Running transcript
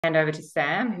Hand over to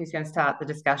Sam, who's going to start the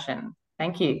discussion.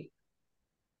 Thank you.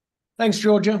 Thanks,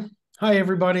 Georgia. Hi,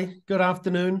 everybody. Good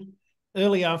afternoon,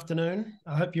 early afternoon.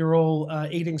 I hope you're all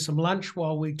eating some lunch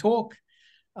while we talk.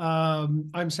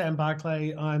 I'm Sam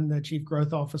Barclay. I'm the Chief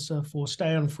Growth Officer for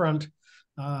Stay On Front.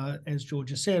 As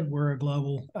Georgia said, we're a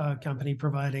global company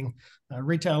providing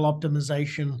retail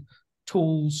optimization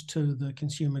tools to the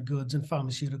consumer goods and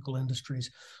pharmaceutical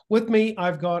industries. With me,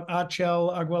 I've got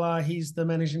Archel Aguilar. He's the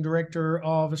Managing Director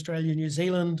of Australia, New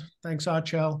Zealand. Thanks,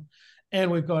 Archel. And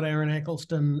we've got Aaron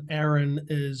Eccleston. Aaron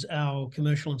is our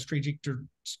Commercial and Strategic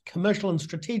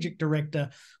Director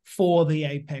for the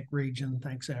APAC region.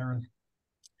 Thanks, Aaron.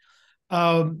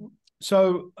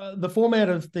 The format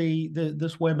of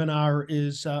this webinar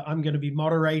is I'm going to be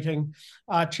moderating.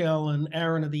 Archel and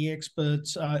Aaron are the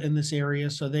experts in this area,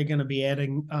 so they're going to be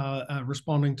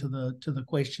responding to the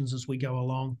questions as we go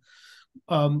along.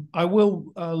 I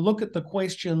will look at the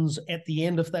questions at the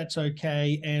end, if that's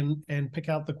okay, and pick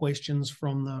out the questions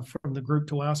from the group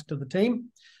to ask to the team.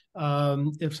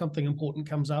 If something important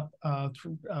comes up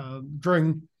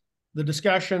during the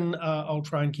discussion, I'll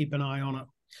try and keep an eye on it.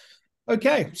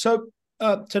 Okay, so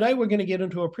today we're going to get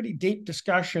into a pretty deep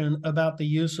discussion about the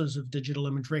uses of digital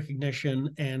image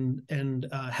recognition and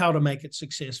how to make it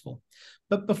successful.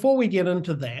 But before we get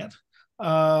into that,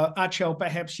 Archel,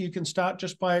 perhaps you can start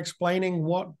just by explaining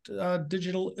what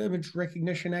digital image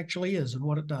recognition actually is and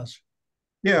what it does.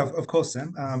 Yeah, of course,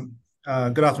 Sam.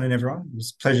 Good afternoon, everyone.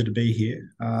 It's a pleasure to be here.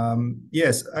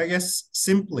 Yes, I guess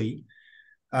simply,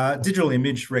 digital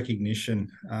image recognition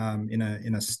in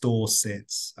a store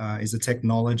sense is a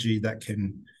technology that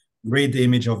can read the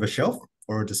image of a shelf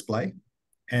or a display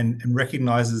and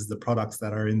recognizes the products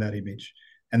that are in that image,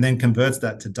 and then converts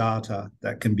that to data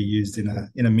that can be used in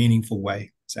a meaningful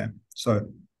way, Sam. So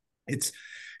it's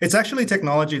actually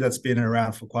technology that's been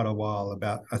around for quite a while,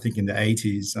 about, I think, in the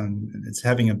 80s, and it's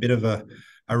having a bit of a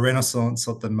renaissance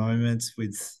at the moment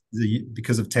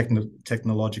because of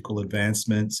technological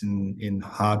advancements in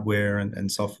hardware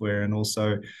and software, and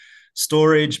also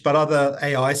storage, but other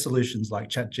AI solutions like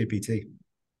ChatGPT.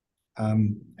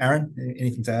 Aaron,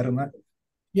 anything to add on that?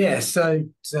 Yeah, so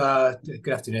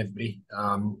good afternoon, everybody.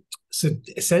 So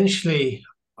essentially,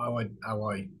 how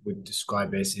I would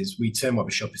describe this is we turn what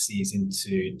the shopper sees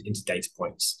into data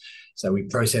points. So we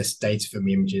process data from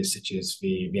the images, such as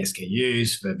the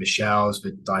SKUs, the shelves,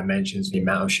 the dimensions, the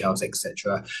amount of shelves,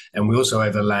 etc. And we also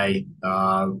overlay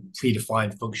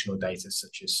predefined functional data,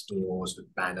 such as stores, the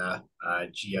banner,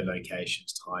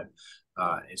 geolocations, time,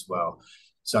 as well.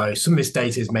 So some of this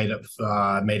data is made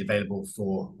available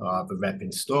for the rep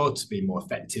in store to be more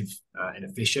effective and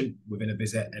efficient within a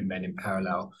visit, and then in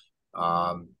parallel,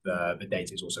 the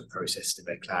data is also processed in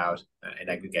the cloud and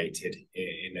aggregated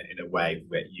in a way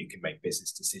where you can make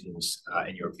business decisions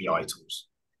in your BI tools.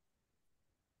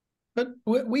 But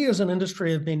we as an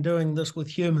industry have been doing this with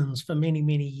humans for many,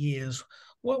 many years.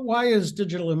 Why is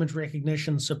digital image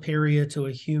recognition superior to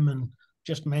a human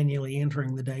just manually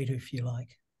entering the data, if you like?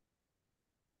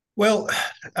 Well,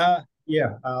 I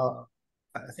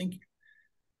think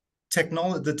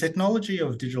the technology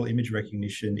of digital image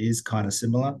recognition is kind of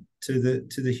similar to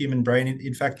the human brain.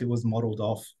 In fact, it was modeled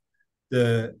off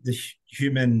the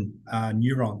human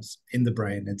neurons in the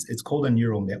brain. It's called a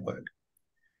neural network.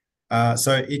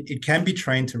 So it can be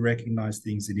trained to recognize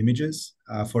things in images.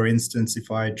 For instance,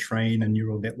 if I train a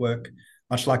neural network,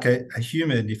 much like a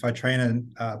human, if I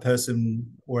train a person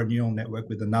or a neural network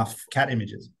with enough cat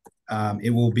images,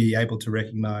 it will be able to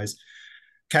recognize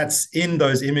cats in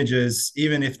those images,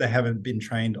 even if they haven't been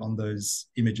trained on those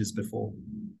images before.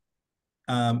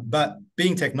 But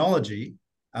being technology,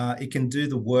 it can do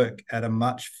the work at a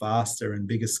much faster and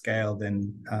bigger scale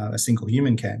than a single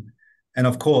human can. And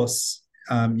of course,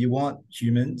 you want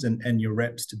humans and your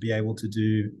reps to be able to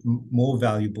do more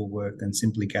valuable work than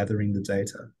simply gathering the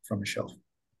data from a shelf.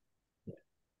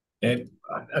 And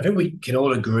I think we can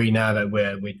all agree now that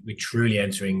we're truly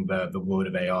entering the world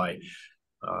of AI.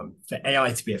 For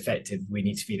AI to be effective, we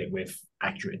need to feed it with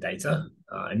accurate data.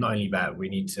 And not only that, we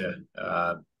need to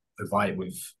provide it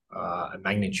with a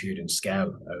magnitude and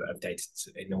scale of data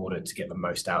in order to get the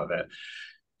most out of it.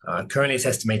 Currently, it's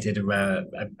estimated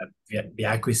around the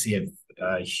accuracy of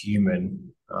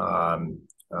human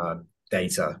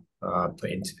data put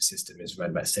into the system is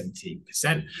around about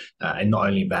 70%. And not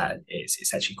only that,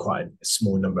 it's actually quite a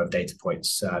small number of data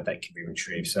points that can be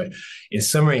retrieved. So in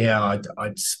summary here, I'd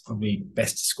probably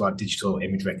best describe digital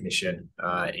image recognition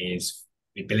is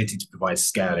the ability to provide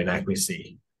scale and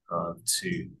accuracy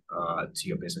to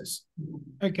your business.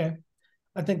 Okay.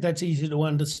 I think that's easy to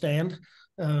understand.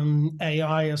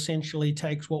 AI essentially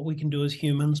takes what we can do as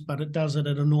humans, but it does it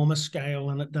at enormous scale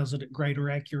and it does it at greater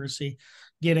accuracy,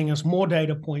 getting us more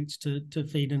data points to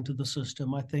feed into the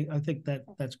system. I think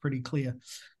that's pretty clear.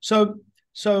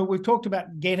 So we've talked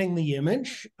about getting the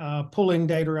image, pulling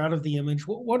data out of the image.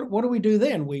 What do we do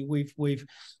then?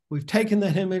 We've taken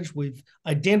that image, we've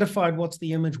identified what's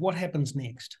the image. What happens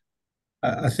next?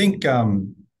 I think,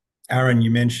 Aaron,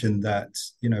 you mentioned that,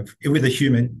 with a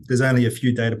human, there's only a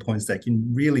few data points that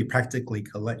can really practically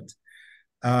collect.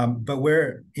 But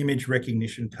where image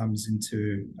recognition comes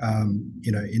into,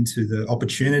 into the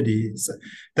opportunities,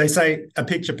 they say a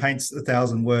picture paints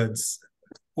 1,000 words.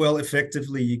 Well,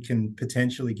 effectively, you can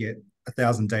potentially get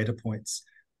 1,000 data points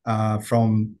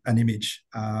from an image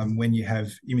when you have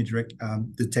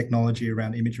the technology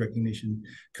around image recognition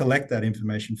collect that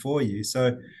information for you.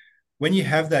 So when you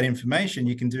have that information,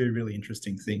 you can do really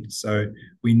interesting things. So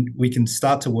we can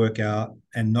start to work out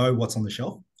and know what's on the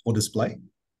shelf or display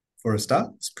for a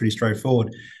start. It's pretty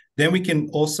straightforward. Then we can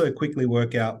also quickly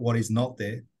work out what is not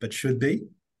there but should be.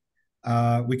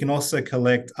 We can also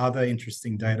collect other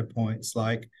interesting data points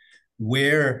like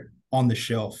where on the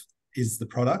shelf is the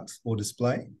product or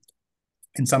display.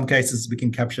 In some cases, we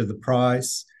can capture the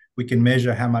price. We can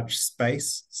measure how much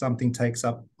space something takes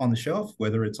up on the shelf,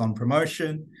 whether it's on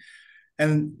promotion.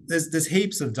 And there's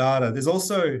heaps of data. There's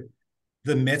also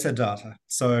the metadata.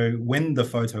 So when the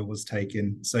photo was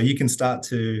taken, so you can start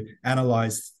to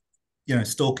analyze,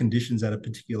 store conditions at a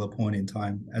particular point in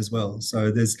time as well.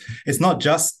 So it's not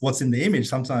just what's in the image.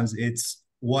 Sometimes it's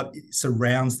what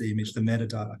surrounds the image, the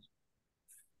metadata.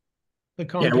 The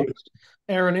context.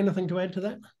 Yeah. Aaron, anything to add to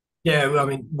that? Yeah, well, I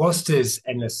mean, whilst there's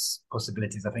endless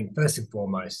possibilities, I think first and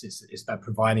foremost, it's about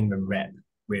providing the rep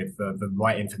with the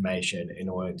right information in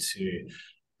order to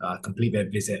complete their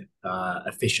visit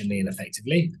efficiently and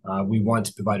effectively. We want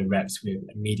to provide the reps with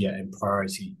immediate and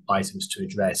priority items to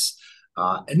address.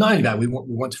 And not only that, we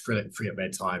want to free up their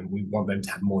time. We want them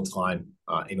to have more time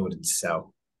in order to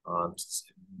sell,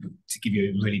 to give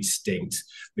you a really distinct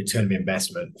return of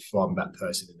investment from that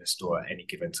person in the store at any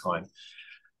given time.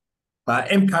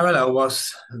 In parallel,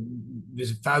 whilst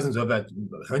there's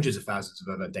hundreds of thousands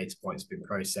of other data points being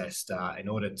processed in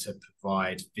order to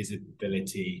provide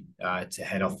visibility to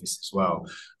head office as well.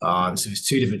 So there's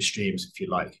two different streams, if you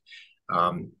like.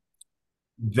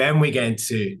 Then we get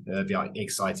into the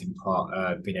exciting part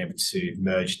of being able to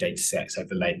merge data sets,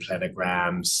 overlay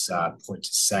planograms, point of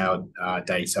sale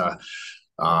data,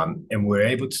 and we're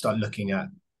able to start looking at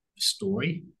the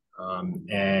story.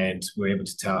 And we're able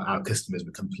to tell our customers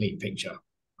a complete picture.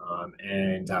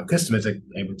 And our customers are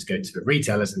able to go to the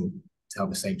retailers and tell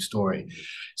the same story.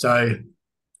 So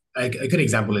a good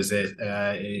example is that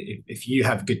if you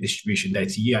have good distribution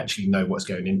data, you actually know what's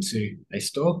going into a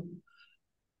store.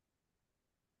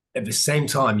 At the same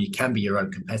time, you can be your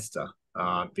own competitor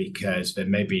because there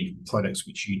may be products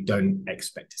which you don't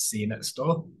expect to see in that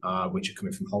store, which are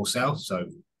coming from wholesale. So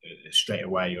straight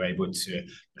away, you're able to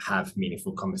have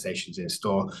meaningful conversations in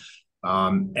store.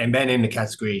 And then in the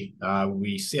category,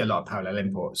 we see a lot of parallel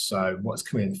imports. So what's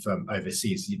coming from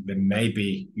overseas, there may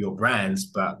be your brands,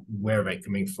 but where are they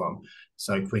coming from?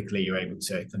 So quickly, you're able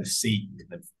to kind of see,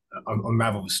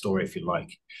 unravel the story, if you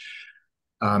like.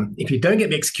 If you don't get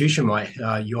the execution right,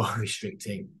 you're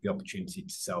restricting the opportunity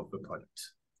to sell the product.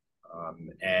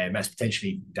 And that's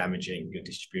potentially damaging your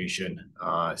distribution.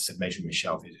 So measuring the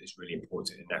shelf is really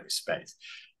important in that respect.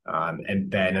 And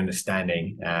then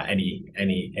understanding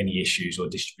any issues or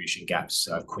distribution gaps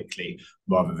quickly,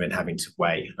 rather than having to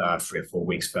wait 3 or 4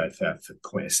 weeks for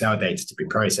point of sale data to be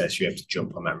processed. You have to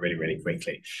jump on that really, really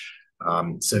quickly.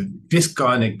 So this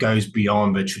kind of goes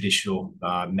beyond the traditional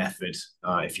method,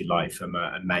 if you like, from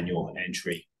a manual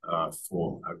entry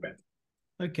for a rep.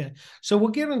 Okay, so we'll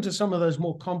get into some of those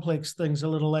more complex things a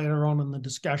little later on in the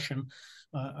discussion.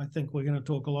 I think we're going to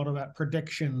talk a lot about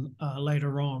prediction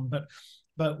later on,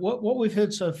 but what we've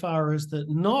heard so far is that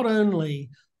not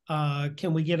only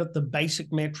can we get at the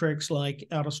basic metrics like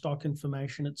out of stock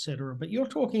information, et cetera, but you're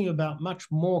talking about much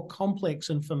more complex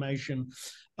information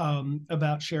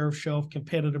about share of shelf,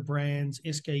 competitor brands,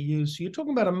 SKUs. So you're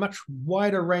talking about a much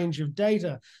wider range of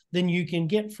data than you can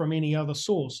get from any other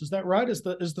source. Is that right? Is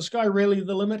the sky really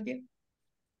the limit here?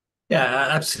 Yeah,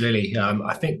 absolutely.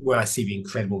 I think where I see the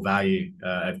incredible value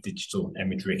of digital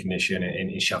image recognition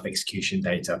and shelf execution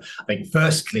data, I think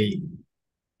firstly,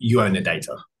 you own the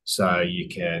data. So you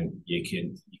can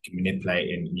manipulate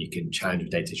and you can challenge the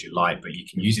data as you like, but you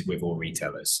can use it with all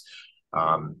retailers.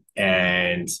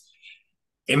 And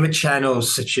in the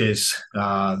channels such as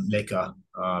liquor,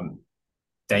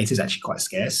 data is actually quite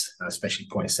scarce, especially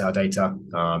point of sale data,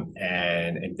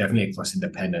 and definitely across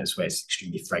independents where it's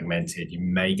extremely fragmented. You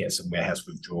may get some warehouse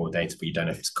withdrawal data, but you don't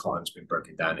know if it's cotton's been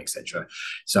broken down, etc.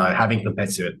 So having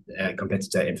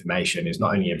competitor information is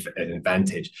not only an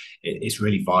advantage; it's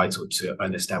really vital to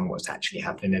understand what's actually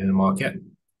happening in the market.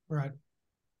 Right,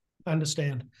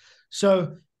 understand.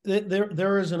 So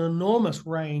there is an enormous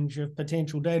range of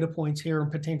potential data points here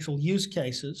and potential use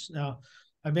cases. Now,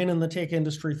 I've been in the tech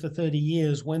industry for 30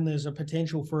 years. When there's a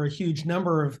potential for a huge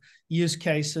number of use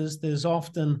cases, there's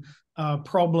often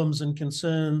problems and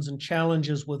concerns and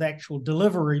challenges with actual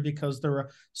delivery because there are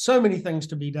so many things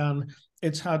to be done.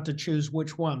 It's hard to choose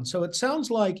which one. So it sounds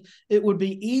like it would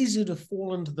be easy to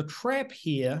fall into the trap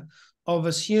here of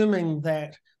assuming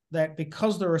that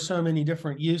because there are so many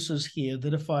different uses here,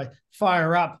 that if I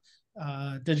fire up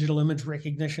digital image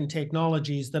recognition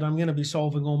technologies, that I'm going to be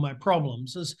solving all my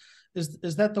problems.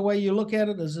 Is that the way you look at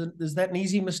it? Is that an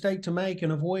easy mistake to make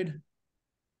and avoid?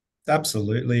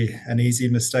 Absolutely an easy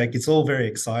mistake. It's all very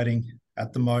exciting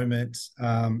at the moment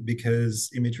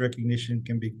because image recognition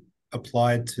can be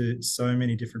applied to so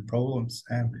many different problems.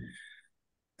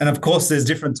 And of course, there's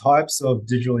different types of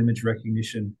digital image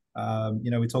recognition.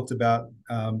 We talked about,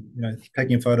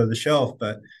 taking a photo of the shelf,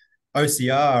 but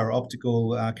OCR,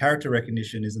 optical character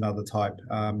recognition, is another type,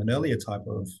 an earlier type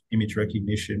of image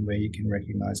recognition where you can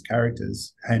recognize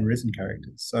characters, handwritten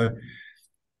characters. So,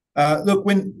 look,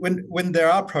 when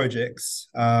there are projects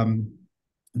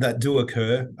that do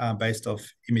occur based off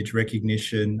image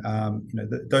recognition,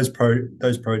 those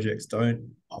projects don't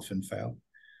often fail.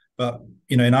 But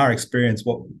in our experience,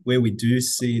 where we do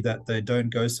see that they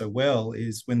don't go so well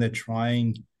is when they're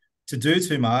trying to do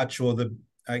too much, or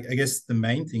I guess the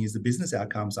main thing is the business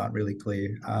outcomes aren't really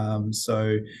clear.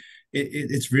 So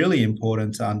it's really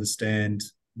important to understand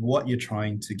what you're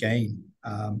trying to gain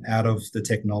out of the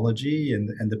technology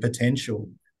and the potential,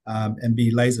 and be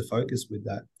laser focused with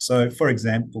that. So, for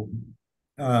example,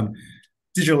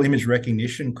 digital image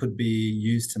recognition could be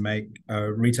used to make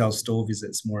retail store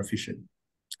visits more efficient,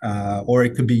 or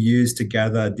it could be used to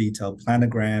gather detailed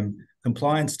planogram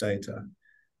compliance data.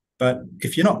 But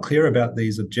if you're not clear about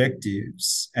these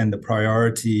objectives and the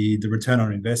priority, the return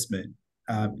on investment,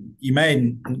 you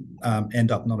may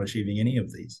end up not achieving any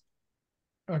of these.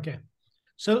 Okay,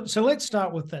 so let's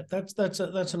start with that.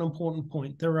 That's an important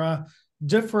point. There are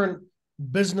different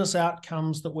business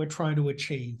outcomes that we're trying to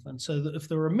achieve, and so if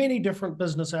there are many different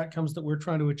business outcomes that we're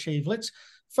trying to achieve, let's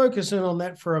focus in on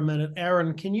that for a minute.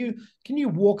 Aaron, can you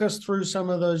walk us through some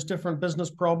of those different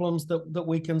business problems that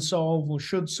we can solve or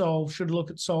should look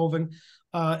at solving,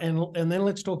 and then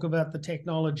let's talk about the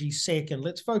technology second.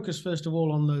 Let's focus first of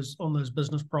all on those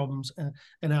business problems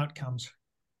and outcomes.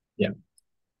 Yeah.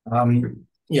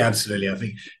 Yeah, absolutely. I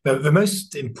think the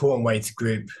most important way to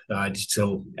group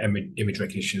digital image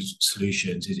recognition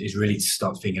solutions is really to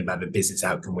start thinking about the business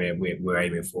outcome we're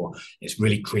aiming for. It's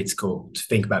really critical to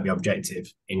think about the objective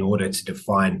in order to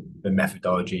define the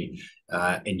methodology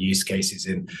and use cases.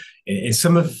 And in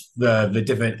some of the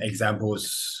different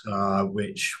examples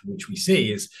which we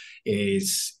see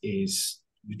is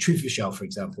the truth of the shelf, for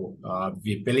example,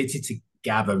 the ability to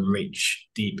gather rich,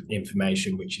 deep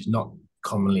information which is not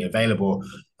commonly available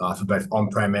for both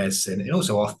on-premise and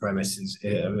also off-premises,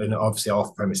 and obviously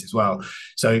off-premise as well.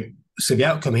 So the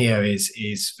outcome here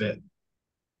is that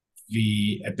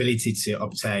the ability to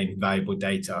obtain valuable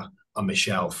data on the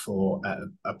shelf or at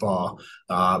a bar,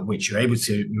 which you're able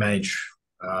to manage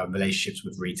relationships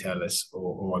with retailers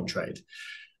or on trade.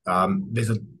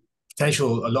 There's a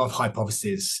lot of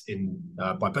hypotheses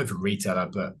by both a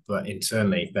retailer but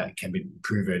internally that can be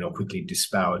proven or quickly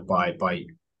dispelled by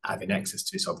having access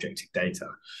to this objective data.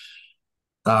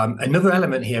 Another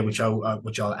element here, which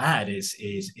I'll add,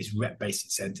 is rep-based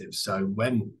incentives. So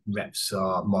when reps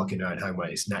are marking their own homework,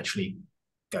 it's naturally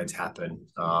going to happen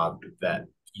that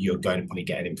you're going to probably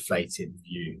get an inflated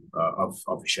view of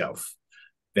the shelf.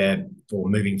 Therefore,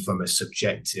 moving from a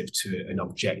subjective to an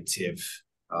objective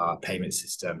payment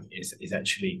system is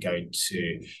actually going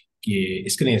to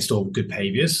install good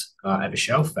behaviors at the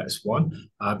shelf. That's one,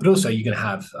 but also you're going to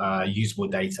have usable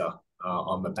data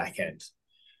on the back end.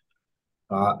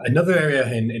 Another area,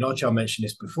 and Archel mentioned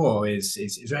this before, is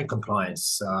around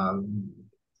compliance.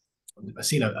 I've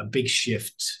seen a big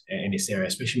shift in this area,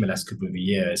 especially in the last couple of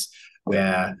years,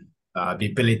 where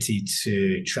the ability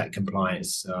to track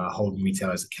compliance, hold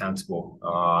retailers accountable,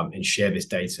 and share this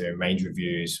data in range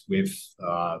reviews with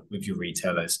your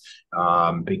retailers,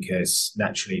 because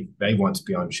naturally they want to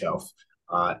be on shelf,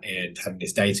 and having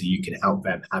this data, you can help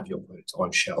them have your product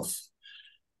on shelf.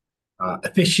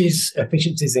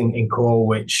 Efficiencies in core,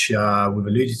 which we've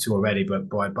alluded to already, but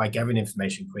by gathering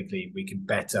information quickly, we can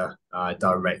better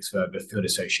direct the field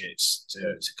associates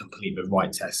to complete the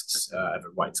right tasks at the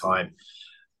right time.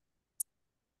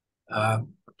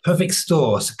 Perfect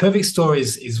store. So perfect store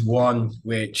is one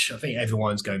which I think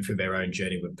everyone's going through their own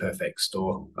journey with perfect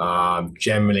store.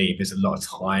 Generally, there's a lot of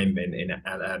time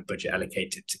and budget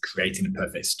allocated to creating a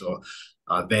perfect store.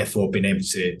 Therefore, being able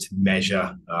to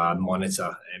measure,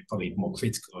 monitor, and probably more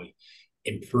critically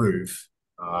improve,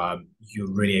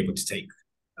 you're really able to take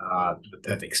the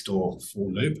perfect store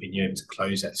full loop, and you're able to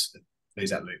close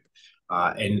that loop.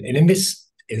 And in this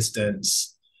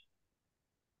instance,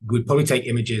 we'd probably take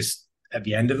images at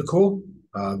the end of the call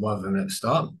rather than at the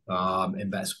start, and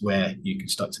that's where you can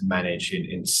start to manage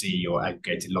and see your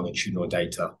aggregated longitudinal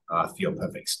data for your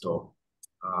perfect store.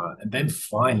 And then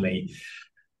finally,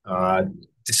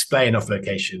 display and off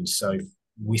location. So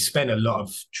we spend a lot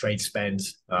of trade spend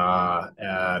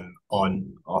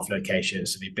on off location.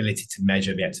 So the ability to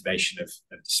measure the activation of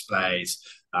displays,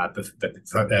 the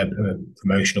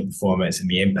promotional performance and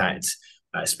the impact,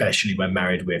 especially when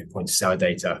married with point of sale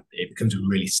data, it becomes a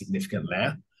really significant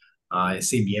layer.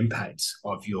 Seeing the impact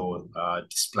of your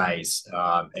displays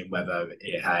and whether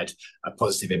it had a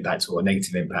positive impact or a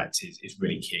negative impact is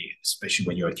really key, especially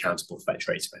when you're accountable for that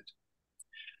trade spend.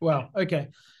 Wow. Okay.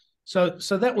 So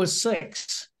that was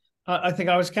 6. I think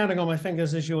I was counting on my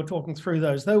fingers as you were talking through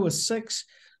those. There were 6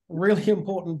 really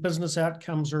important business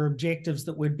outcomes or objectives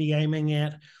that we'd be aiming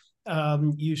at.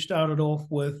 You started off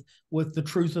with the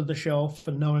truth of the shelf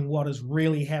and knowing what is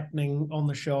really happening on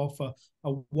the shelf, a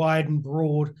wide and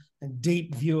broad and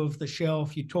deep view of the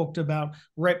shelf. You talked about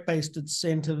rep-based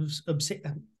incentives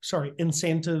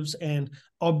and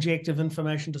objective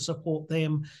information to support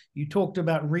them. You talked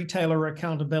about retailer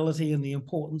accountability and the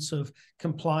importance of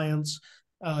compliance.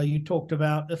 You talked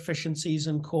about efficiencies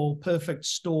and core, perfect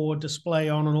store, display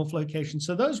on and off location.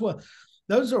 So those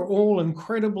are all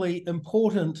incredibly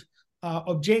important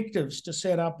objectives to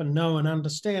set up and know and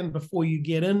understand before you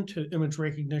get into image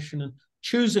recognition and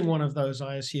choosing one of those,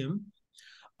 I assume,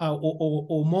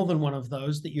 or more than one of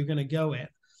those that you're going to go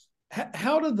at.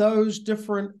 How do those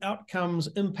different outcomes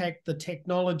impact the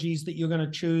technologies that you're going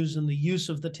to choose and the use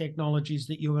of the technologies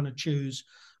that you're going to choose?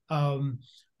 I'm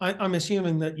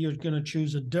assuming that you're going to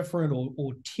choose a different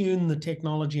or tune the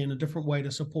technology in a different way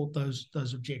to support those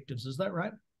objectives. Is that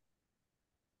right?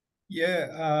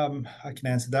 Yeah, I can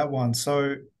answer that one.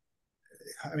 So,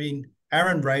 I mean,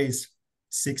 Aaron raised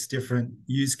 6 different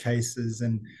use cases,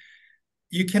 and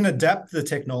you can adapt the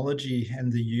technology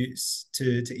and the use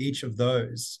to each of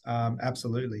those.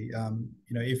 Absolutely.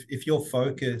 If your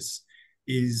focus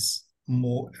is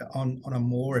more on a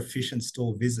more efficient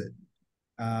store visit,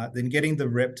 then getting the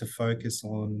rep to focus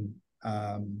on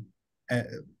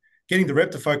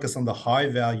the high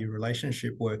value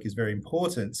relationship work is very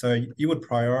important. So you would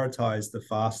prioritize the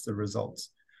faster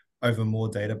results over more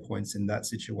data points in that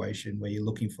situation where you're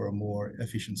looking for a more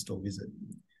efficient store visit.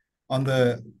 On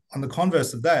the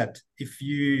converse of that, if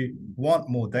you want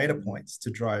more data points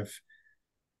to drive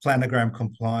planogram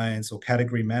compliance or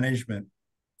category management,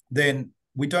 then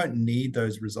we don't need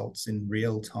those results in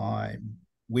real time.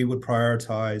 We would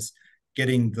prioritize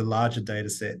getting the larger data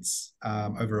sets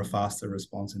over a faster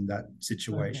response in that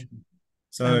situation. Okay.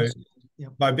 So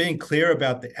by being clear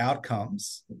about the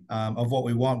outcomes of what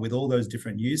we want with all those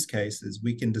different use cases,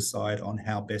 we can decide on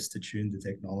how best to tune the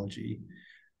technology.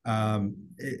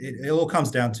 It all comes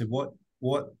down to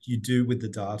what you do with the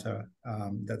data.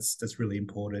 That's really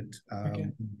important. Okay.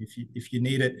 If you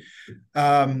need it,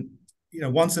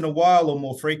 once in a while or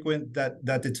more frequent,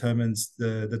 that determines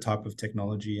the type of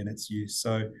technology and its use.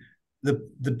 So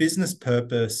the business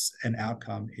purpose and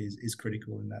outcome is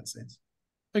critical in that sense.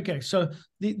 Okay, so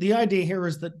the idea here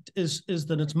is that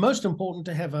it's most important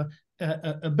to have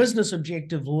a business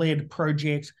objective led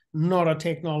project, not a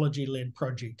technology led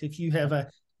project. If you have a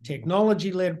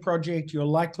technology led project, you're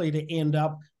likely to end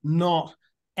up not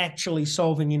actually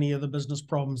solving any of the business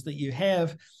problems that you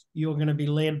have. You're going to be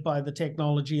led by the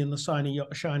technology and the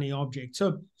shiny object.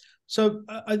 So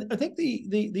I think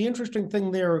the interesting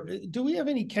thing there, do we have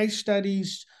any case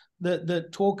studies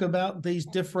that talk about these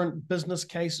different business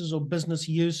cases or business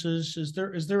uses?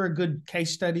 Is there a good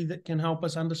case study that can help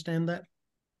us understand that?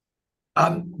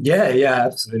 Yeah,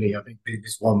 absolutely. I think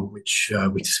there's one which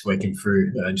we're just working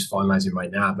through and just finalizing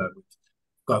right now, but we've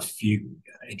got a few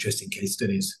interesting case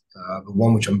studies. The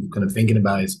one which I'm kind of thinking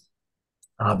about is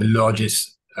the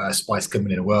largest spice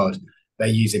company in the world. they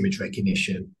use image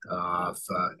recognition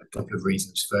for a couple of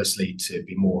reasons. Firstly, to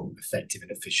be more effective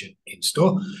and efficient in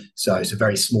store. So it's a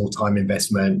very small time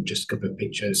investment, just a couple of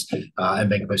pictures,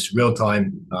 and then close to real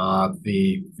time,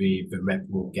 the rep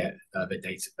will get the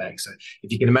data back. So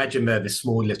if you can imagine the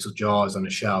small little jars on a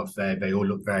shelf, they all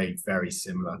look very, very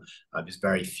similar. There's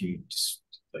very few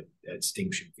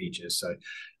distinction features. So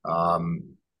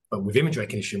but with image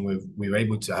recognition, we were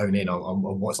able to hone in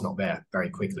on what's not there very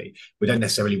quickly. We don't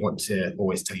necessarily want to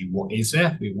always tell you what is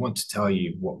there. We want to tell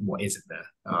you what isn't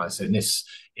there. So in this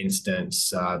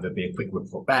instance, there'll be a quick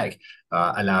report back,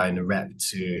 allowing the rep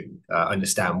to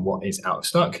understand what is out of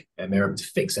stock, and they're able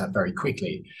to fix that very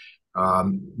quickly.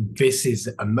 This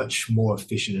is a much more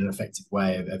efficient and effective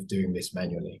way of doing this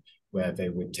manually, where they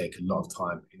would take a lot of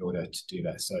time in order to do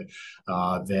that. So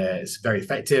it's very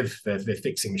effective. They're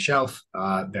fixing the shelf,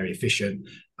 very efficient,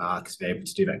 because they're able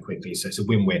to do that quickly. So it's a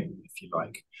win-win, if you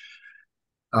like.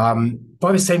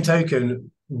 By the same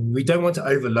token, we don't want to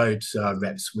overload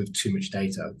reps with too much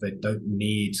data. They don't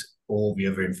need all the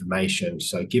other information.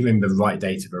 So giving the right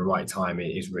data at the right time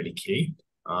is really key.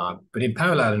 But in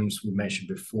parallel, as we mentioned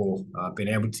before, being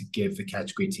able to give the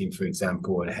category team, for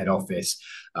example, and head office,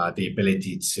 the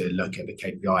ability to look at the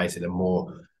KPIs in a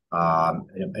more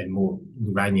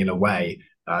granular way,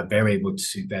 they're able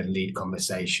to then lead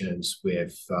conversations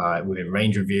within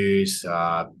range reviews,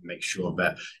 make sure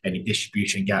that any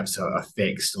distribution gaps are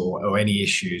fixed or any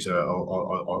issues are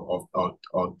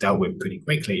dealt with pretty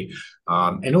quickly.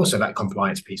 And also that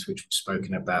compliance piece, which we've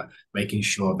spoken about, making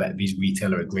sure that these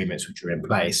retailer agreements which are in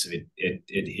place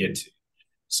adhere to.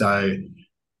 So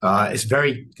it's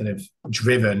very kind of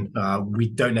driven. We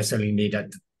don't necessarily need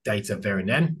that data there and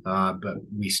then, but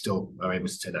we still are able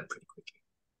to turn that pretty quickly.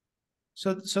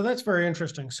 So that's very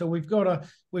interesting. So we've got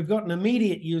an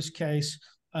immediate use case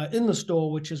in the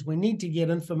store, which is we need to get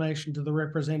information to the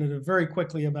representative very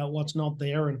quickly about what's not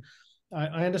there. And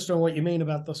I understand what you mean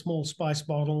about the small spice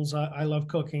bottles. I love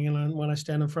cooking, and when I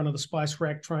stand in front of the spice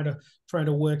rack trying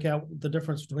to work out the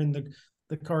difference between the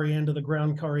coriander, the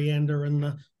ground coriander,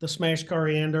 and the smashed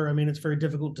coriander, I mean, it's very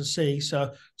difficult to see.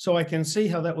 So I can see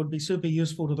how that would be super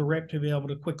useful to the rep to be able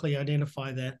to quickly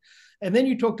identify that. And then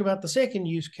you talked about the second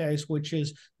use case, which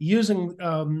is using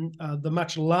the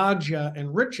much larger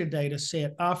and richer data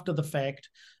set after the fact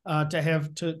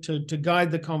to guide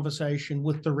the conversation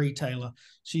with the retailer.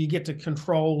 So you get to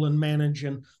control and manage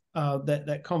and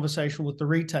that conversation with the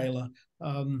retailer.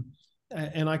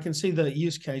 And I can see the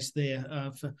use case there.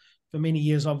 For many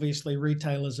years, obviously,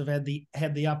 retailers have had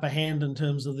the upper hand in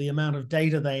terms of the amount of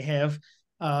data they have.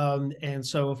 And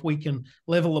so if we can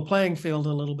level the playing field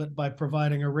a little bit by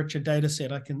providing a richer data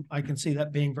set, I can see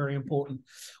that being very important.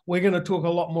 We're going to talk a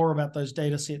lot more about those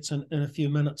data sets in a few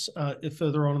minutes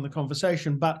further on in the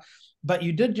conversation. But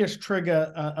you did just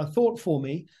trigger a thought for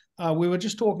me. We were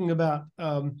just talking about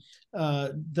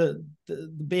the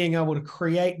being able to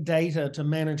create data to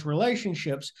manage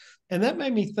relationships. And that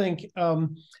made me think,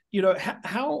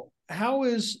 how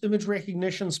is image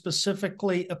recognition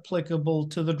specifically applicable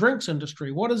to the drinks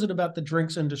industry? What is it about the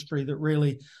drinks industry that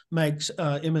really makes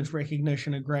image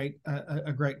recognition a great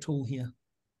tool here?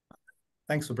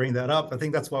 Thanks for bringing that up. I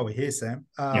think that's why we're here, Sam.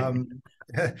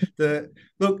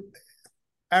 Look,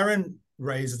 Aaron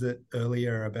raised it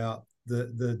earlier about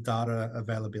the data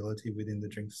availability within the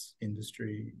drinks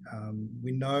industry.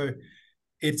 We know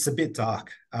it's a bit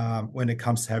dark when it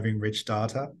comes to having rich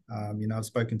data. I've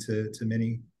spoken to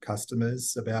many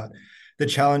customers about the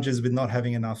challenges with not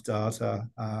having enough data,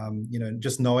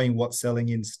 just knowing what's selling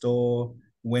in store,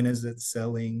 when is it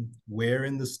selling, where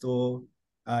in the store,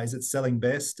 is it selling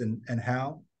best and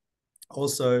how?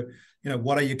 Also,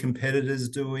 what are your competitors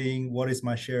doing? What is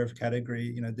my share of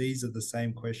category? These are the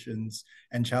same questions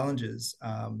and challenges,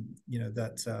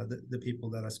 that the people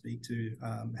that I speak to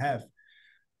have.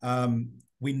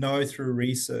 We know through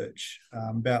research,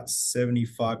 about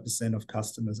 75% of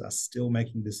customers are still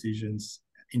making decisions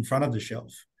in front of the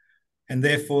shelf. And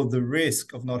therefore, the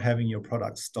risk of not having your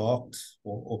product stocked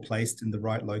or placed in the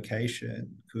right location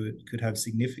could have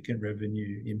significant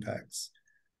revenue impacts.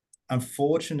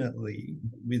 Unfortunately,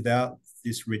 without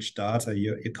this rich data,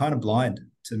 you're kind of blind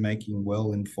to making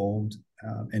well-informed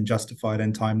and justified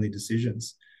and timely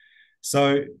decisions.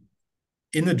 So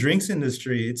in the drinks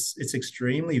industry, it's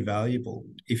extremely valuable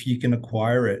if you can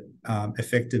acquire it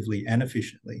effectively and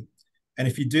efficiently. And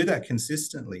if you do that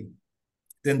consistently,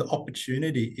 then the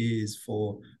opportunity is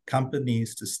for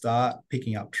companies to start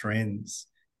picking up trends,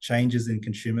 changes in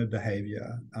consumer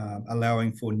behavior,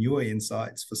 allowing for newer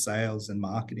insights for sales and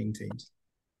marketing teams.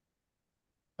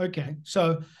 Okay,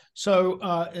 so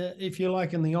if you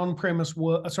like, in the on-premise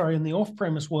world, in the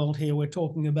off-premise world here, we're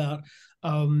talking about,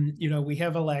 we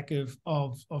have a lack of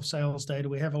sales data.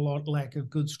 We have a lack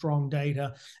of good, strong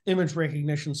data. Image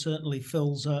recognition certainly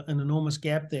fills an enormous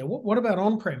gap there. What about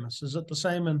on-premise? Is it the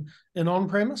same in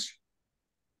on-premise?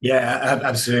 Yeah,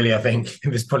 absolutely. I think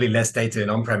there's probably less data in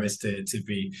on-premise to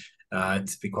be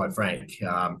quite frank.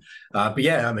 But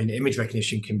yeah, I mean, image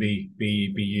recognition can be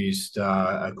used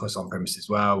across on-premise as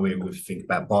well. We think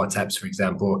about bar tabs, for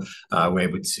example. We're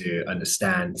able to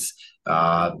understand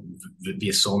the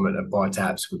assortment of bar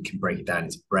tabs. We can break it down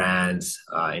into brands,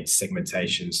 into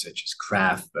segmentation, such as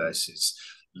craft versus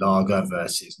lager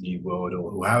versus New World,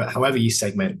 or however you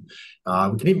segment.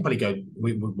 We can even probably go.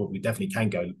 We definitely can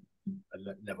go a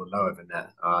level lower than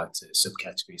that to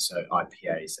subcategories, so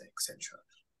IPAs, etc.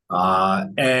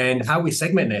 And how we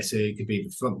segment this, so it could be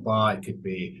the front bar, it could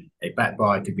be a back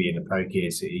bar, it could be in the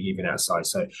pokies, even outside.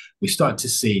 So we start to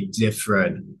see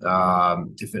different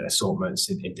assortments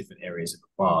in different areas of the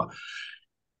bar.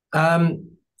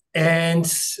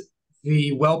 And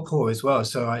the well pour as well.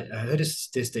 So I heard a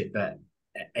statistic that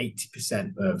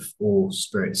 80% of all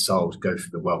spirits sold go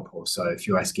through the well pour. So if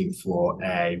you're asking for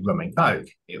a rum and coke,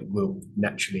 it will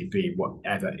naturally be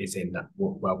whatever is in that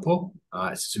well pour.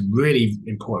 It's a really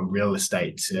important real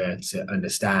estate to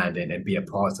understand and be a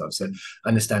part of. So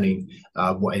understanding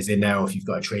what is in there, or if you've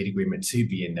got a trade agreement to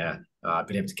be in there,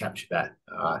 being able to capture that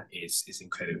is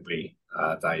incredibly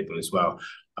valuable as well.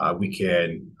 We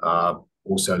can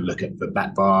also look at the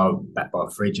back bar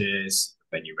fridges,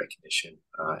 venue recognition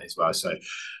as well. So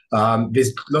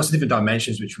there's lots of different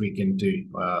dimensions which we can do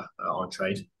on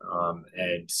trade, and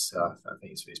I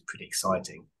think it's pretty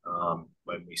exciting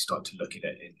when we start to look at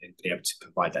it and be able to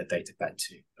provide that data back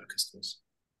to our customers.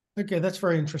 Okay, that's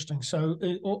very interesting. So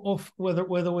whether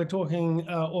we're talking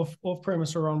off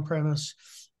premise or on premise,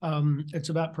 it's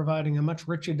about providing a much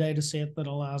richer data set that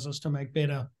allows us to make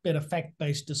better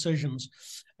fact-based decisions.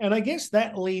 And I guess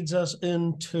that leads us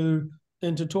into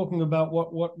talking about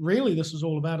what really this is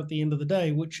all about at the end of the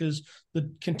day, which is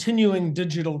the continuing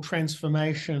digital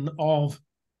transformation of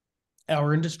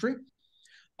our industry,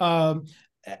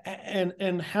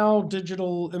 and how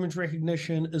digital image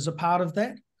recognition is a part of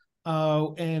that,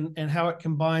 and how it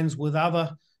combines with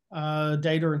other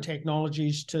data and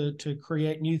technologies to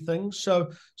create new things.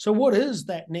 So what is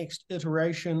that next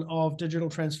iteration of digital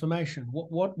transformation?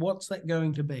 What's that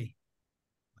going to be?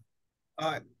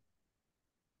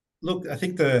 Look, I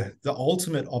think the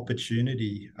ultimate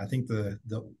opportunity, I think the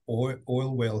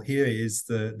oil well here is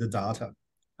the data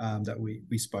that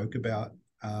we spoke about,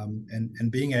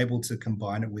 and being able to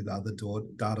combine it with other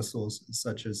data sources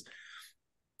such as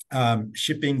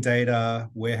shipping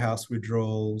data, warehouse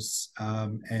withdrawals,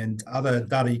 and other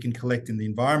data you can collect in the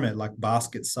environment, like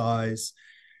basket size,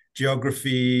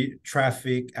 geography,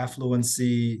 traffic,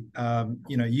 affluency.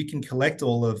 You can collect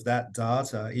all of that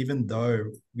data, even though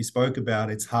we spoke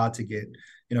about it's hard to get,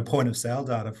 point of sale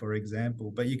data, for example.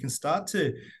 But you can start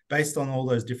to, based on all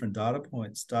those different data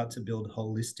points, start to build a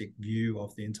holistic view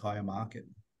of the entire market.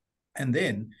 And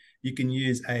then you can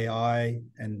use AI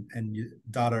and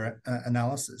data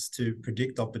analysis to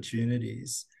predict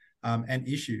opportunities and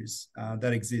issues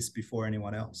that exist before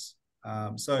anyone else.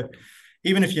 So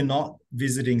even if you're not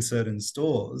visiting certain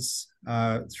stores,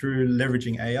 through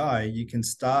leveraging AI, you can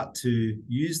start to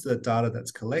use the data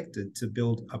that's collected to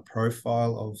build a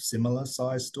profile of similar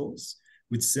size stores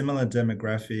with similar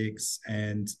demographics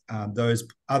and those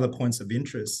other points of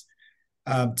interest,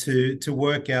 to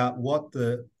work out what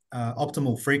the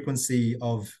optimal frequency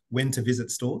of when to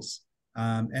visit stores,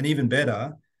 and even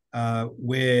better,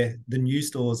 where the new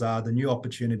stores are, the new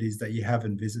opportunities that you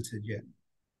haven't visited yet.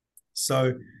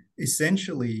 So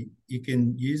essentially, you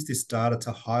can use this data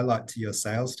to highlight to your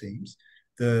sales teams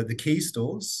the key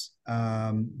stores,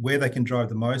 where they can drive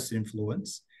the most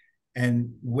influence,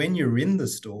 and when you're in the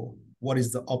store, what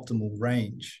is the optimal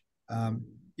range.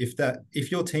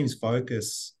 If your teams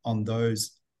focus on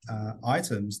those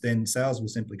items, then sales will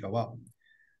simply go up.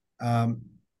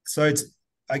 So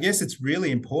I guess it's really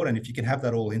important if you can have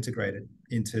that all integrated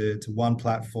into one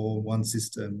platform, one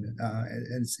system,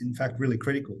 and it's in fact really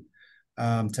critical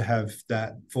to have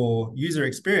that for user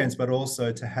experience, but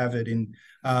also to have it in,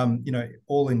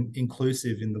 all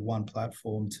inclusive in the one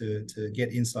platform to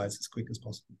get insights as quick as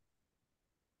possible.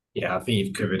 Yeah, I think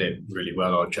you've covered it really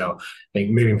well, Archel. I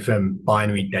think moving from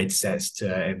binary data sets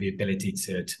to the ability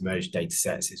to merge data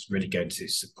sets is really going to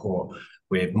support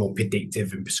with more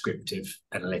predictive and prescriptive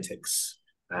analytics.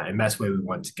 and that's where we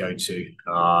want to go to.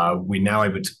 We're now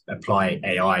able to apply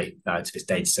AI to this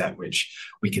data set, which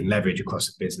we can leverage across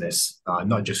the business,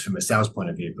 not just from a sales point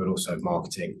of view, but also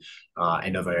marketing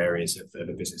and other areas of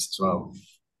the business as well.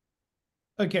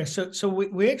 Okay, so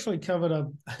we actually covered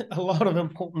a lot of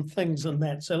important things in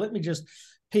that. So let me just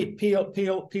peel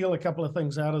a couple of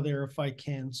things out of there if I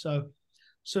can. So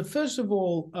first of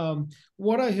all,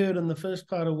 what I heard in the first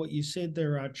part of what you said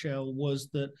there, Archel, was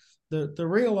that the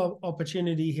real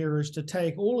opportunity here is to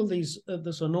take all of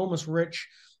this enormous rich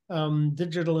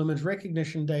digital image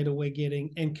recognition data we're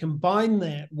getting and combine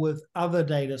that with other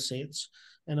data sets.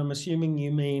 And I'm assuming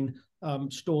you mean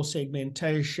store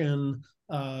segmentation,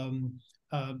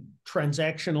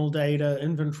 transactional data,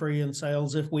 inventory and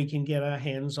sales, if we can get our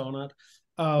hands on it.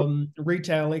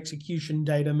 Retail execution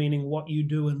data, meaning what you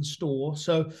do in store.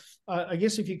 So I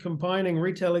guess if you're combining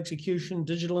retail execution,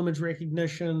 digital image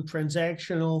recognition,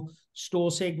 transactional,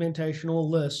 store segmentation, all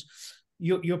this,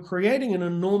 you're creating an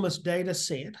enormous data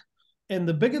set. And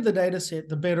the bigger the data set,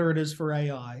 the better it is for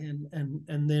AI.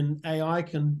 And then AI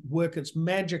can work its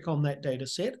magic on that data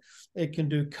set. It can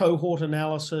do cohort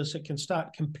analysis. It can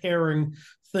start comparing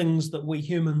things that we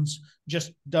humans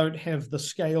just don't have the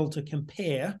scale to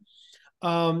compare.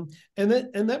 And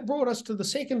that brought us to the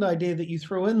second idea that you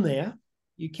threw in there.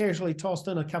 You casually tossed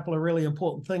in a couple of really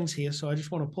important things here, so I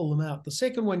just want to pull them out. The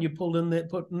second one you put in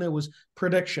there was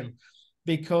prediction,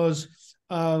 because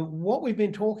what we've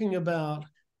been talking about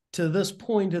to this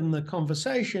point in the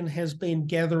conversation has been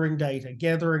gathering data.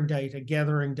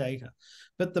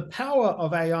 But the power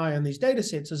of AI in these data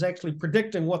sets is actually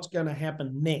predicting what's going to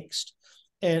happen next.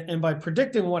 And by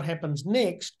predicting what happens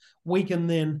next, we can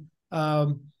then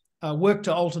work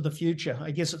to alter the future.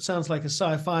 I guess it sounds like a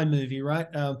sci-fi movie, right?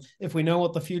 If we know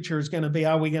what the future is going to be,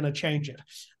 are we going to change it?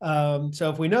 So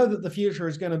if we know that the future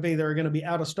is going to be, there are going to be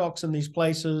out of stocks in these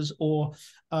places, or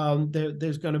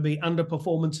there's going to be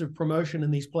underperformance of promotion in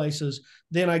these places,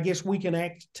 then I guess we can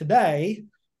act today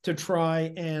to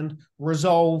try and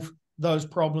resolve those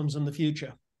problems in the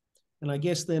future. And I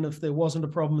guess then if there wasn't a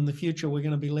problem in the future, we're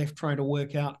going to be left trying to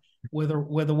work out whether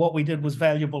what we did was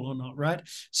valuable or not, right?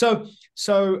 So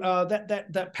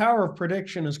that power of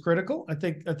prediction is critical. I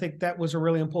think that was a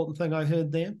really important thing I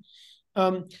heard there.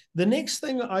 The next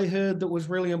thing I heard that was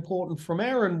really important from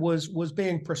Aaron was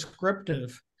being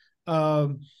prescriptive.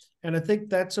 And I think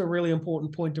that's a really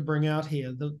important point to bring out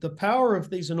here. The power of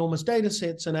these enormous data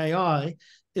sets in AI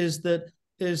is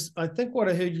I think what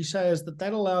I heard you say is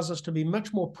that allows us to be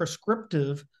much more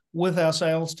prescriptive with our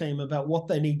sales team about what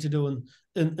they need to do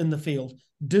in the field.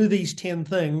 Do these 10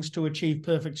 things to achieve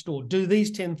perfect store. Do these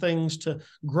 10 things to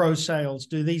grow sales.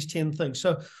 Do these 10 things.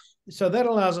 So that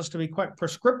allows us to be quite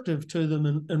prescriptive to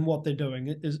them in what they're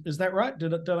doing. Is that right?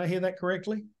 Did I hear that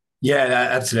correctly? Yeah,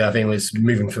 absolutely. I think it was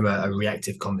moving from a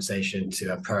reactive conversation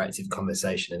to a proactive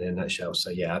conversation in a nutshell. So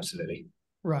yeah, absolutely.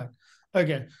 Right.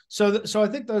 Okay, so I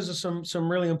think those are some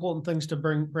really important things to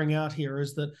bring out here.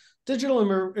 Is that digital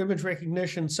image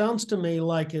recognition sounds to me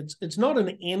like it's not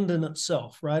an end in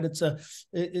itself, right?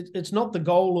 It's not the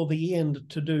goal or the end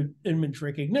to do image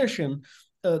recognition.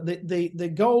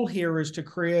 The goal here is to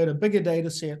create a bigger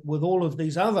data set with all of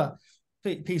these other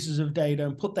pieces of data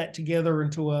and put that together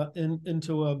into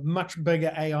a much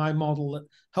bigger AI model that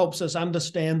helps us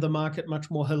understand the market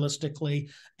much more holistically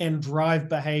and drive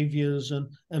behaviors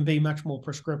and be much more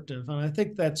prescriptive. And I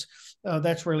think that's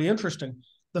really interesting.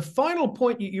 The final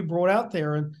point you brought out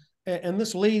there, and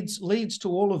this leads to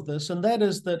all of this, and that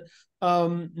is that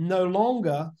no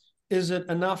longer is it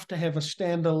enough to have a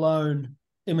standalone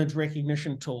image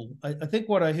recognition tool. I think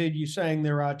what I heard you saying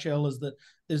there, Archel,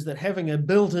 is that having a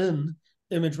built-in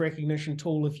image recognition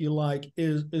tool, if you like,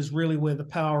 is really where the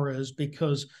power is,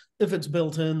 because if it's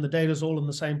built in, the data's all in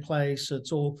the same place.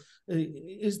 It's all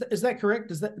is that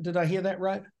correct? Did I hear that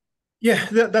right? Yeah,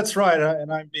 that's right.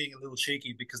 And I'm being a little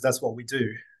cheeky because that's what we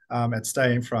do at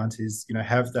Stay in Front is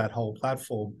have that whole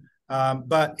platform.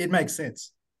 But it makes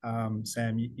sense,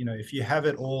 Sam. If you have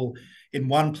it all in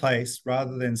one place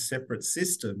rather than separate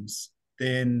systems,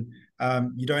 then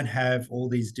you don't have all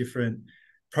these different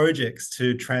projects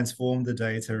to transform the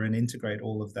data and integrate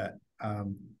all of that.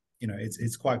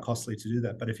 It's quite costly to do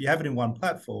that. But if you have it in one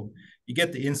platform, you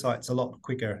get the insights a lot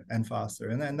quicker and faster,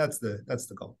 and that's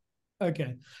the goal.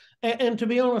 Okay, and to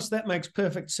be honest, that makes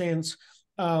perfect sense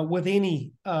with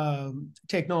any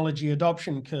technology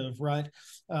adoption curve, right?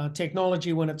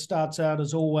 Technology, when it starts out,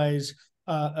 is always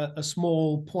a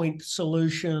small point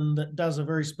solution that does a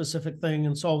very specific thing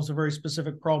and solves a very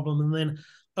specific problem, and then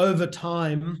over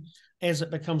time, as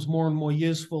it becomes more and more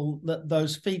useful, that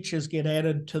those features get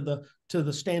added to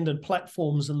the standard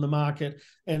platforms in the market,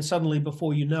 and suddenly,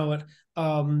 before you know it,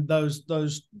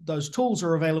 those tools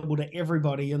are available to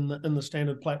everybody in the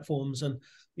standard platforms. And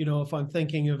if I'm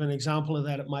thinking of an example of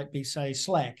that, it might be, say,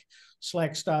 Slack.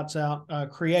 Slack starts out,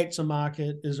 creates a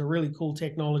market, is a really cool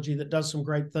technology that does some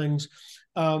great things.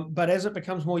 But as it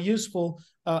becomes more useful,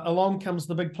 along comes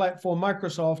the big platform,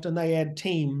 Microsoft, and they add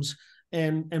Teams.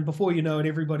 And before you know it,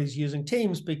 everybody's using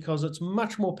Teams because it's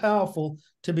much more powerful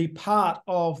to be part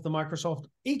of the Microsoft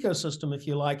ecosystem, if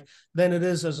you like, than it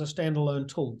is as a standalone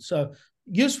tool. So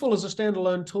useful as a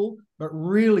standalone tool, but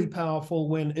really powerful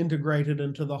when integrated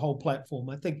into the whole platform.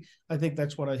 I think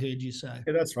that's what I heard you say.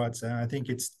 Yeah, that's right, Sam. I think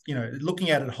it's, looking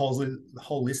at it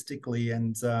holistically,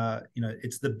 and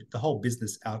it's the whole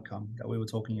business outcome that we were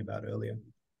talking about earlier.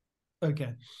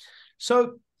 Okay,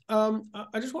 so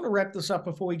I just want to wrap this up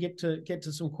before we get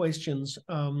to some questions.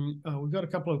 We've got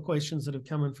a couple of questions that have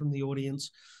come in from the audience.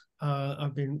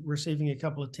 I've been receiving a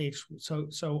couple of texts,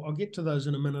 so I'll get to those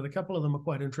in a minute. A couple of them are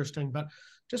quite interesting, but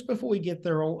just before we get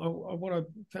there, I want to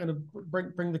kind of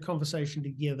bring the conversation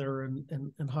together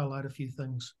and highlight a few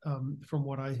things from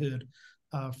what I heard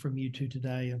from you two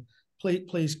today. And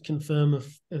please confirm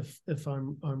if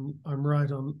I'm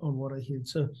right on what I heard.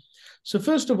 So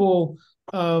first of all,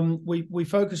 we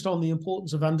focused on the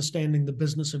importance of understanding the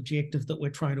business objective that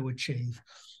we're trying to achieve.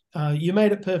 You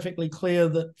made it perfectly clear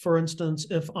that, for instance,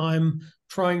 if I'm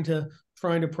trying to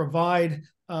provide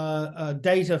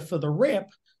data for the rep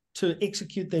to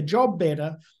execute their job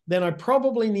better, then I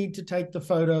probably need to take the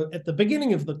photo at the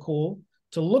beginning of the call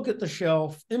to look at the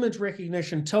shelf. Image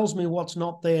recognition tells me what's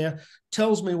not there,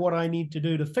 tells me what I need to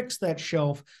do to fix that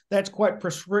shelf. That's quite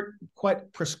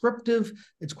prescriptive,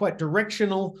 it's quite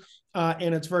directional,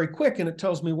 and it's very quick, and it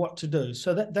tells me what to do.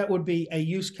 So that would be a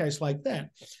use case like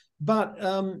that. But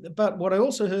what I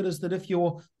also heard is that if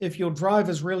your drive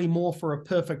is really more for a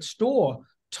perfect store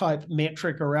type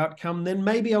metric or outcome, then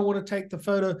maybe I want to take the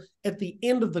photo at the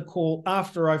end of the call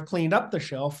after I've cleaned up the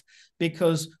shelf,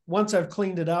 because once I've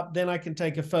cleaned it up, then I can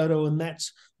take a photo, and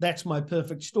that's my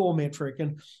perfect store metric.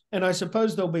 And I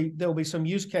suppose there'll be some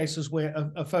use cases where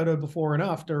a photo before and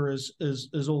after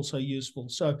is also useful.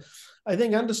 So I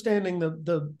think understanding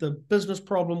the business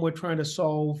problem we're trying to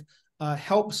solve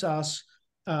helps us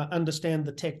understand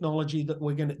the technology that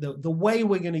the way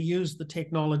we're going to use the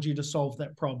technology to solve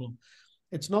that problem.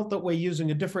 It's not that we're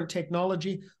using a different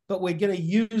technology, but we're going to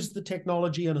use the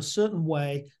technology in a certain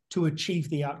way to achieve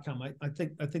the outcome. I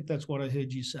think that's what I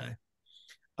heard you say.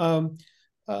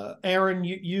 Aaron,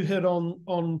 you hit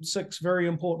on 6 very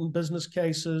important business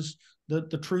cases: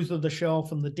 the truth of the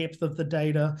shelf and the depth of the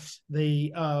data,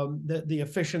 the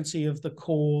efficiency of the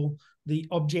call, the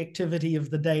objectivity of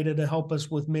the data to help us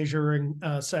with measuring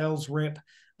sales rep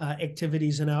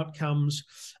activities and outcomes.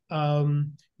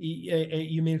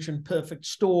 You mentioned perfect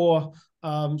store.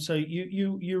 So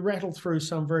you rattled through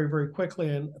some very, very quickly,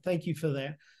 and thank you for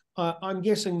that. I'm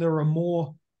guessing there are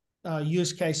more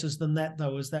use cases than that,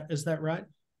 though. Is that right?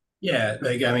 Yeah,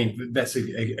 I mean, that's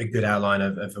a good outline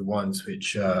of the ones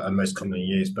which are most commonly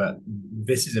used, but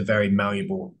this is a very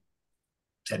malleable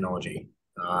technology.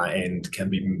 And can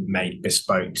be made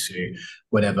bespoke to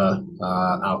whatever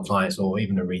our clients or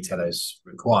even the retailers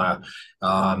require.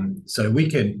 So we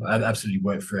can absolutely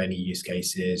work through any use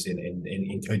cases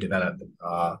and co-develop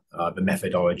the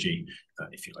methodology,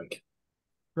 if you like.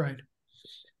 Right.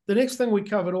 The next thing we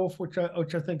covered off, which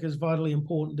I think is vitally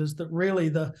important, is that really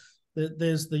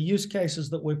there's the use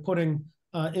cases that we're putting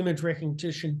image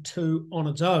recognition to on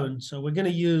its own. So we're going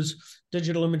to use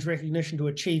digital image recognition to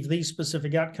achieve these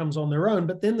specific outcomes on their own.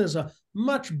 But then there's a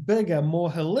much bigger, more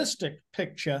holistic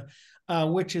picture,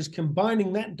 which is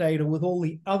combining that data with all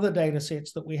the other data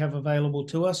sets that we have available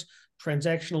to us: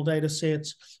 transactional data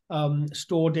sets,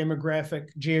 store demographic,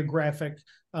 geographic,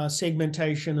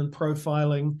 segmentation and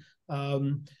profiling,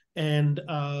 and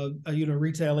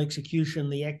retail execution,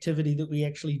 the activity that we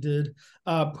actually did,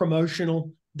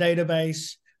 promotional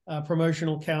database,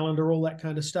 promotional calendar, all that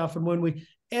kind of stuff. And when we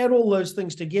add all those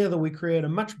things together, we create a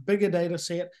much bigger data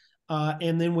set,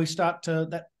 and then we start to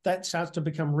that starts to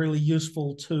become really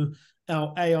useful to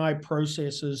our AI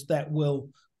processes that will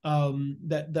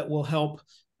help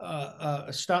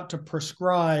start to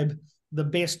prescribe the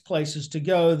best places to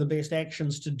go, the best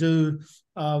actions to do,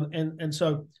 and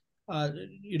so. A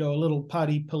little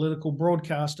party political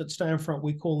broadcast at Stanfront,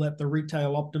 we call that the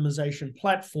retail optimization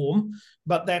platform,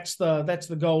 but that's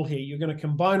the goal here. You're going to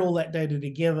combine all that data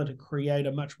together to create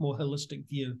a much more holistic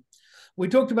view. We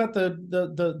talked about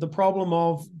the problem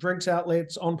of drinks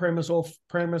outlets, on-premise,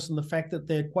 off-premise, and the fact that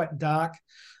they're quite dark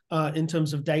in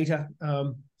terms of data.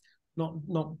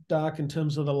 not dark in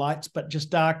terms of the lights, but just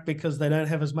dark because they don't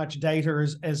have as much data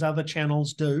as other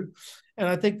channels do. And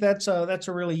I think that's a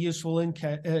really useful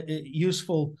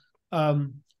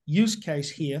use case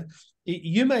here.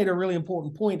 You made a really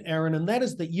important point, Aaron, and that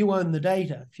is that you own the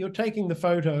data. If you're taking the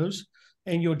photos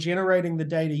and you're generating the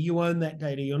data, you own that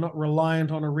data. You're not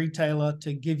reliant on a retailer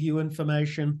to give you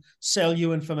information, sell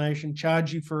you information,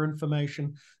 charge you for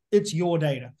information. It's your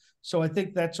data. So I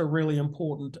think that's a really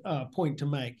important point to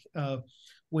make.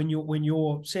 When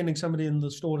you're sending somebody in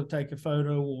the store to take a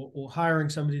photo or hiring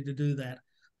somebody to do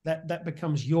that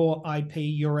becomes your IP,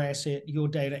 your asset, your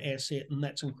data asset, and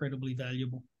that's incredibly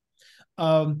valuable.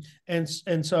 And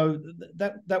so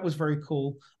that was very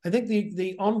cool. I think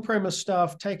the on-premise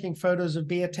stuff, taking photos of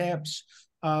beer taps,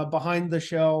 behind the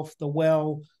shelf, the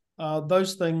well,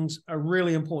 those things are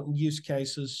really important use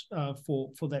cases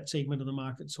for that segment of the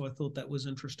market. So I thought that was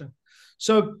interesting.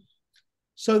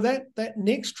 So that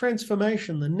next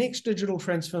transformation, the next digital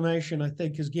transformation, I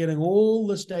think, is getting all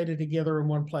this data together in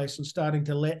one place and starting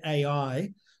to let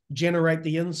AI generate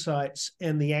the insights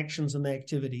and the actions and the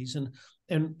activities.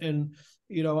 And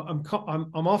you know,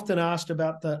 I'm often asked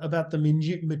about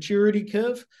the maturity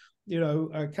curve. You know,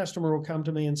 a customer will come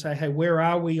to me and say, "Hey, where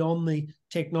are we on the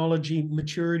technology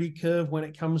maturity curve when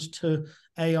it comes to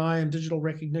AI and digital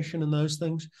recognition and those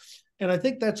things?" And I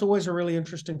think that's always a really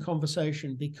interesting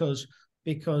conversation because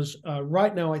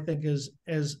right now I think as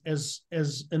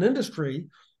an industry,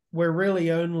 we're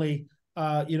really only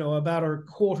about a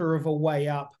quarter of a way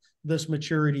up this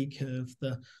maturity curve.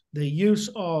 The use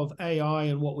of AI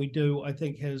and what we do, I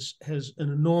think, has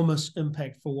an enormous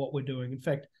impact for what we're doing. In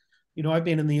fact, you know, I've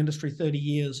been in the industry 30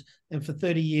 years, and for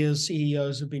 30 years,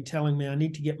 CEOs have been telling me I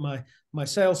need to get my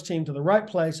sales team to the right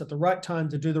place at the right time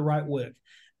to do the right work,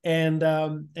 and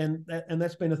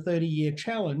that's been a 30-year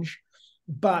challenge.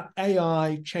 But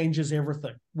AI changes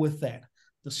everything with that.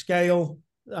 The scale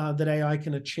that AI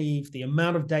can achieve, the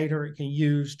amount of data it can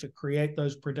use to create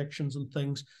those predictions and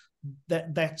things,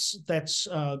 that's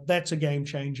a game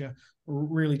changer.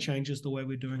 Really changes the way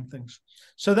we're doing things.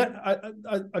 So that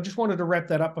I just wanted to wrap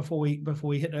that up before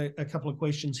we hit a couple of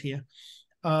questions here.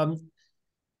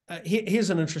 Here's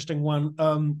an interesting one.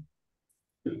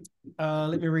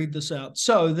 Let me read this out.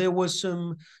 So there was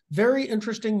some very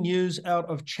interesting news out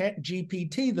of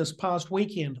ChatGPT this past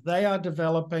weekend. They are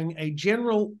developing a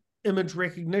general image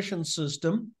recognition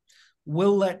system.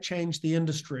 Will that change the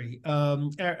industry?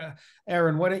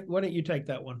 Aaron, why don't you take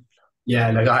that one?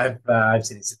 Yeah, look, I've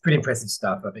seen it's pretty impressive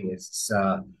stuff. I think it's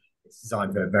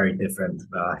designed for a very different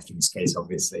use case,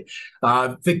 obviously.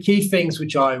 The key things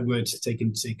which I would take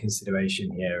into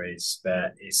consideration here is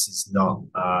that this is not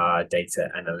data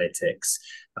analytics.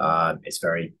 It's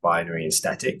very binary and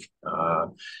static.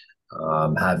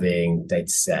 Having data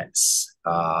sets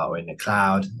in the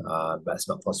cloud, that's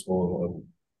not possible.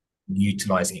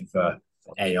 Utilizing it for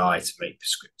AI to make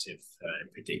prescriptive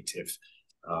and predictive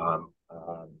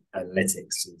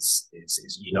analytics is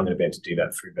you're not going to be able to do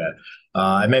that through that.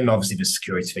 And then obviously the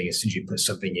security thing, as soon as you put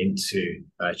something into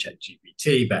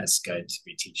ChatGPT, that's going to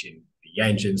be teaching the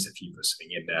engines. If you put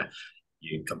something in there,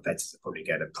 your competitors are probably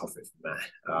get a profit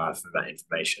from that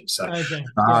information. So okay.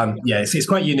 It's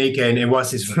quite unique, and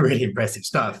whilst it's really impressive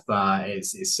stuff,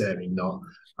 it's certainly not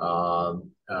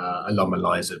along the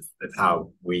lines of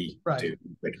how we do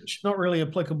recognition. Not really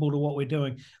applicable to what we're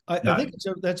doing. I think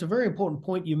that's a very important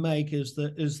point you make, is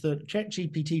that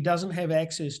ChatGPT doesn't have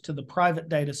access to the private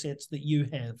data sets that you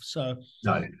have,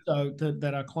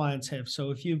 that our clients have. So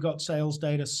if you've got sales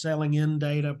data, selling in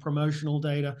data, promotional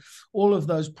data, all of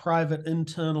those private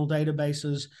internal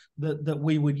databases that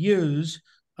we would use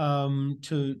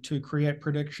to create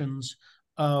predictions,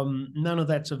 none of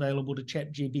that's available to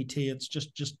ChatGPT. It's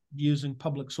just using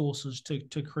public sources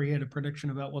to create a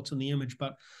prediction about what's in the image.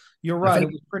 But you're right, it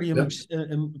was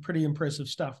pretty impressive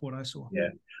stuff, what I saw. Yeah,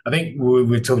 I think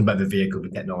we're talking about the vehicle, the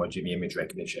technology, the image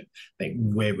recognition. I think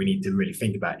where we need to really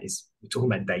think about is we're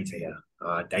talking about data here.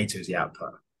 Data is the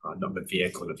output, not the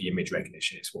vehicle of the image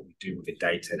recognition. It's what we do with the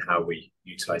data and how we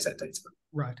utilize that data.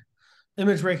 Right.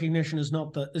 Image recognition is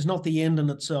not the end in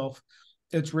itself.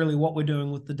 It's really what we're doing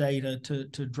with the data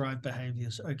to drive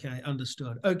behaviors. Okay,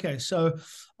 understood. Okay, so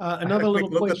another little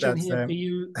question here for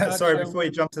you. Sorry, before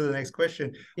you jump to the next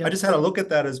question, I just had a look at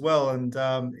that as well, and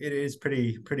it is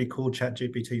pretty cool,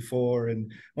 ChatGPT 4.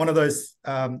 And one of those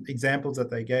examples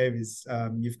that they gave is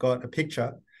you've got a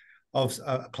picture of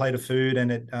a plate of food,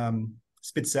 and it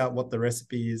spits out what the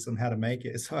recipe is and how to make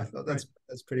it. So I thought that's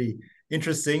pretty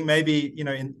interesting. Maybe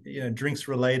in drinks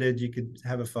related, you could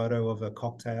have a photo of a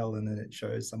cocktail and then it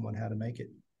shows someone how to make it.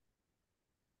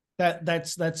 That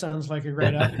sounds like a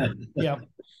great idea. Yeah.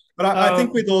 But I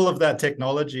think with all of that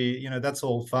technology, you know, that's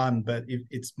all fun, but if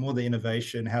it's more the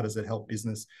innovation, how does it help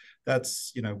business?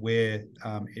 That's, you know, where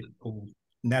it will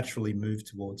naturally move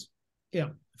towards. Yeah,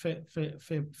 fair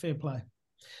play.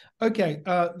 Okay,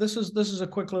 this is a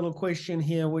quick little question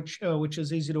here, which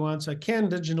is easy to answer. Can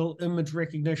digital image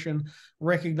recognition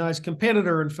recognize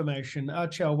competitor information?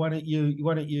 Achal, why don't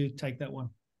you take that one?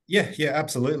 Yeah,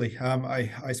 absolutely.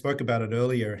 I spoke about it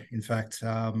earlier. In fact,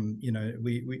 you know,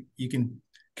 you can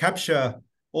capture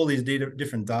all these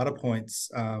different data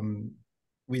points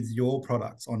with your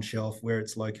products on shelf where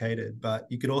it's located, but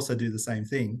you could also do the same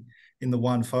thing in the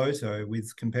one photo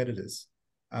with competitors.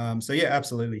 So yeah,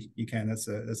 absolutely, you can. That's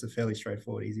a fairly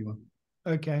straightforward, easy one.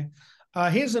 Okay.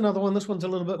 Here's another one. This one's a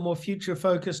little bit more future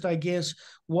focused, I guess.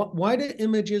 Why do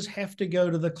images have to go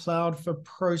to the cloud for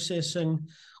processing?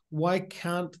 Why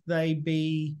can't they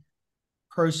be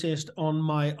processed on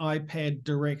my iPad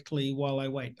directly while I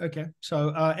wait? Okay, so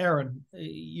Aaron,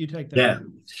 you take that.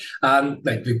 Yeah,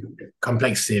 like the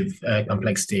complexity and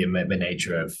the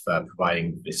nature of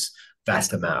providing this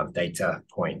vast amount of data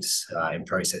points in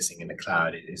processing in the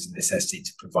cloud is a necessity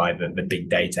to provide the big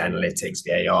data analytics,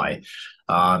 the AI.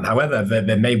 However,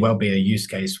 there may well be a use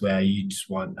case where you just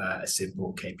want a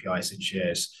simple KPI such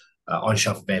as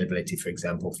on-shelf availability, for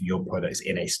example, for your products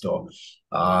in a store.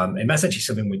 And that's actually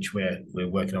something which we're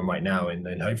working on right now. And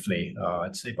then hopefully,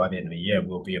 I'd say by the end of the year,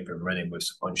 we'll be up and running with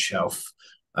on-shelf,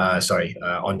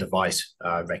 on-device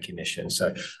recognition.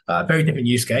 So very different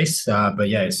use case, but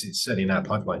yeah, it's certainly in our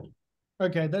pipeline.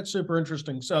 Okay, that's super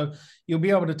interesting. So you'll be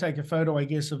able to take a photo, I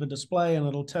guess, of a display, and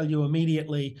it'll tell you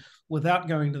immediately, without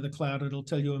going to the cloud, it'll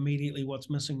tell you immediately what's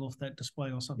missing off that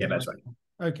display or something. Yeah, that's like right.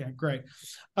 that. Okay, great.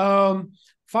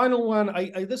 Final one.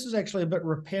 This is actually a bit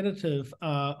repetitive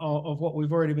of what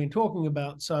we've already been talking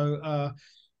about. So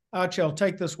Achal,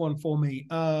 take this one for me.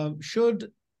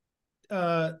 Should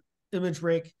image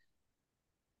rec,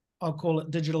 I'll call it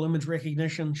digital image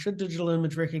recognition. Should digital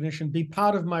image recognition be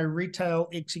part of my retail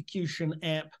execution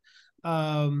app,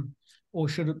 or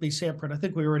should it be separate? I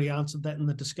think we already answered that in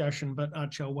the discussion, but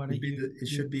Achal, why don't you? It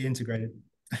should be integrated.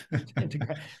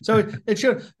 So it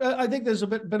should. I think there's a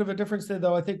bit of a difference there,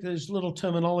 though. I think there's a little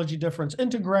terminology difference.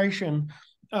 Integration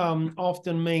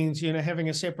often means, you know, having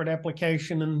a separate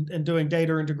application and doing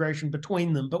data integration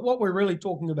between them. But what we're really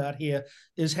talking about here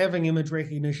is having image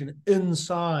recognition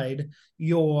inside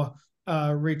your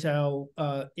retail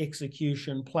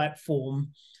execution platform,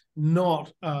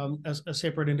 not a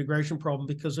separate integration problem,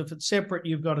 because if it's separate,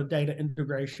 you've got a data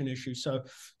integration issue. So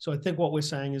I think what we're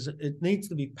saying is it needs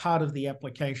to be part of the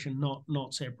application,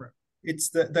 not separate. It's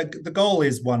the goal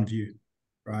is one view,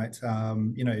 right?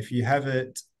 You know, if you have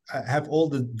all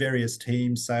the various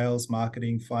teams, sales,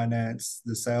 marketing, finance,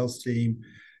 the sales team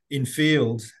in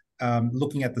field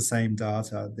looking at the same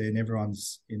data, then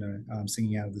everyone's, you know,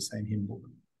 singing out of the same hymn book.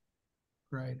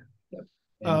 Right. Yep.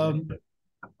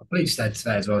 I believe that to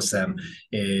that as well, Sam,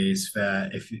 is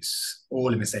that if it's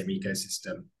all in the same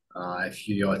ecosystem, if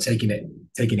you're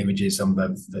taking images on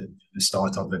the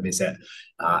start of the visit,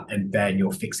 and then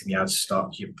you're fixing the out of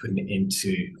stock, you're putting it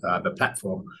into the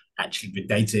platform. Actually, the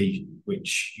data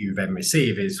which you then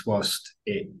receive is whilst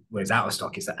it was out of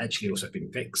stock, is that actually also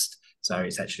been fixed. So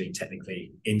it's actually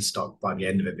technically in stock by the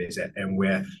end of the visit, and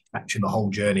we're capturing the whole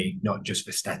journey, not just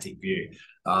the static view.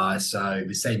 So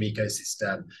the same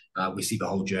ecosystem, we see the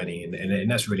whole journey, and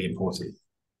that's really important.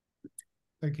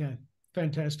 Okay,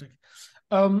 fantastic.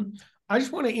 I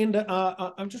just want to end.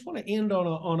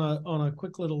 On a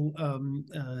quick little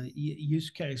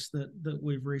use case that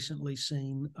we've recently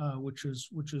seen, which is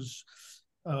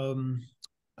an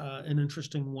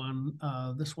interesting one.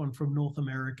 This one from North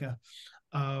America,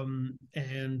 and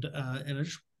I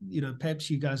just, you know, perhaps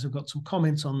you guys have got some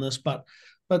comments on this, but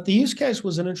the use case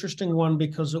was an interesting one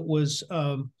because it was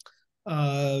trying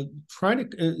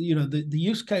to, you know, the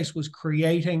use case was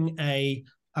creating a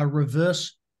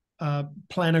reverse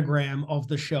planogram of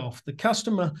the shelf. The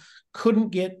customer couldn't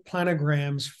get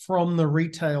planograms from the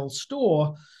retail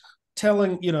store,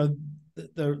 telling, you know,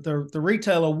 the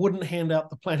retailer wouldn't hand out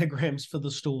the planograms for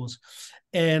the stores.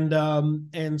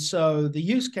 And so the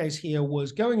use case here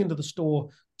was going into the store,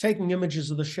 taking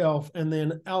images of the shelf, and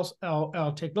then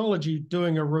our technology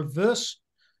doing a reverse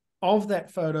of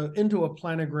that photo into a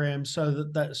planogram so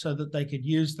that they could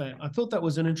use that. I thought that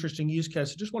was an interesting use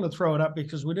case. I just want to throw it up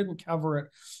because we didn't cover it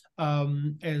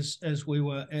as we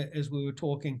were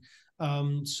talking.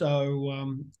 Yeah,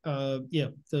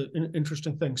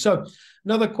 interesting thing. So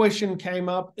another question came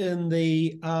up in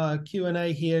the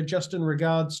Q&A here, just in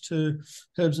regards to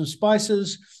herbs and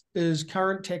spices. Is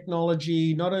current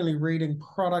technology not only reading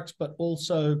products but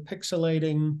also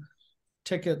pixelating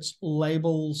tickets,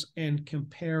 labels, and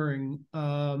comparing.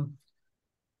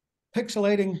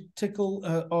 Pixelating tickle,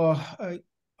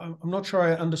 I'm not sure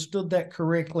I understood that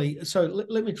correctly. So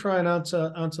let me try and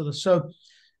answer this. So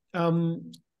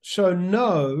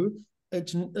no,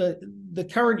 it's the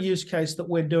current use case that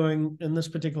we're doing in this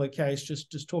particular case,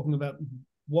 just talking about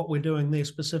what we're doing there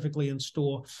specifically in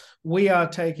store. We are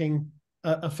taking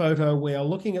a photo, we are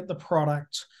looking at the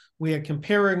products, we are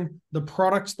comparing the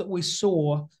products that we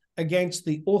saw against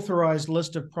the authorized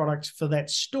list of products for that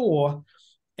store,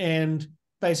 and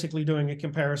basically doing a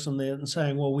comparison there and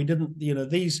saying, well, we didn't,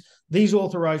 these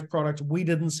authorized products we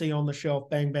didn't see on the shelf,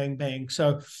 bang, bang, bang.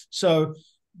 So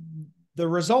the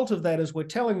result of that is we're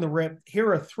telling the rep,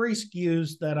 here are 3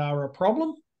 SKUs that are a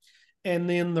problem. And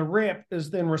then the rep is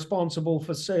then responsible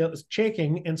for sales,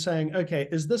 checking and saying, okay,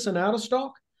 is this an out of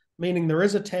stock? Meaning there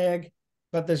is a tag,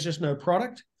 but there's just no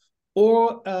product.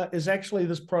 Or is actually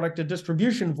this product a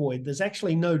distribution void? There's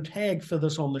actually no tag for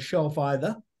this on the shelf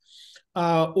either.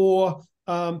 Or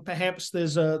perhaps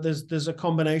there's a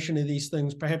combination of these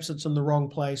things. Perhaps it's in the wrong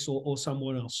place or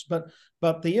someone else.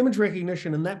 But the image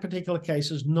recognition in that particular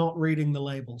case is not reading the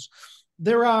labels.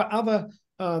 There are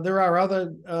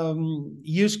other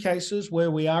use cases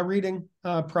where we are reading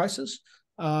prices,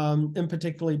 in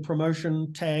particularly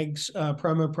promotion tags,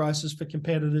 promo prices for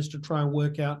competitors to try and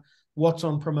work out what's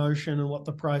on promotion and what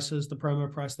the price is, the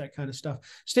promo price, that kind of stuff.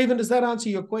 Stephen, does that answer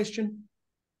your question?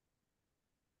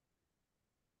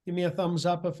 Give me a thumbs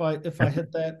up if I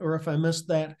hit that or if I missed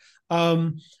that.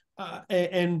 And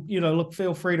look,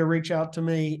 feel free to reach out to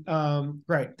me.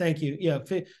 Great, thank you. Yeah,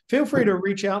 feel free to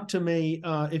reach out to me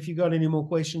if you got any more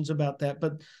questions about that.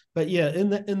 But yeah,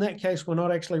 in that case, we're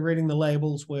not actually reading the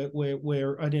labels.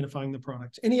 We're identifying the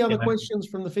products. Any other questions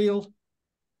from the field?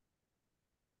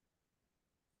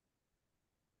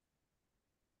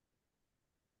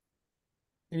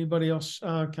 Anybody else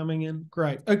coming in?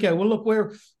 Great. Okay. Well, look,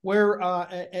 we're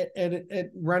at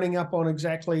running up on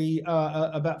exactly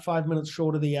about 5 minutes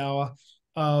short of the hour.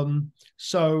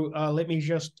 So let me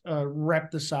just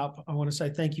wrap this up. I want to say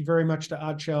thank you very much to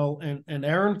Archel and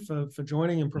Aaron for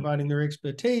joining and providing their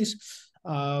expertise.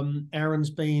 Aaron's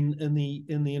been in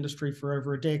the industry for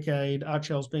over a decade.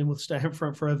 Archel's been with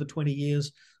Stay-On-Front for over 20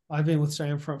 years. I've been with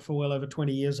Stay-On-Front for well over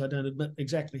 20 years. I don't admit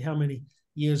exactly how many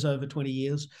years over 20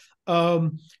 years.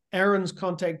 Aaron's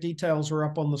contact details are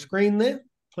up on the screen there.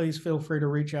 Please feel free to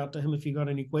reach out to him if you got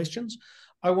any questions.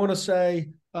 I want to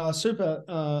say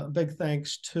super big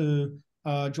thanks to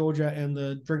Georgia and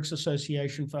the Drinks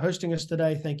Association for hosting us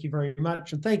today. Thank you very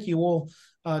much. And thank you all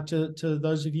to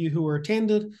those of you who were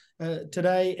attended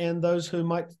today and those who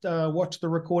might watch the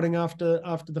recording after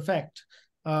the fact.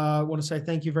 I want to say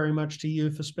thank you very much to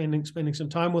you for spending some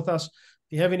time with us.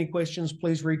 If you have any questions,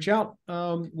 please reach out.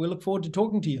 We look forward to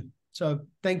talking to you. So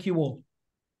thank you all.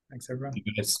 Thanks, everyone.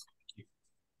 Yes.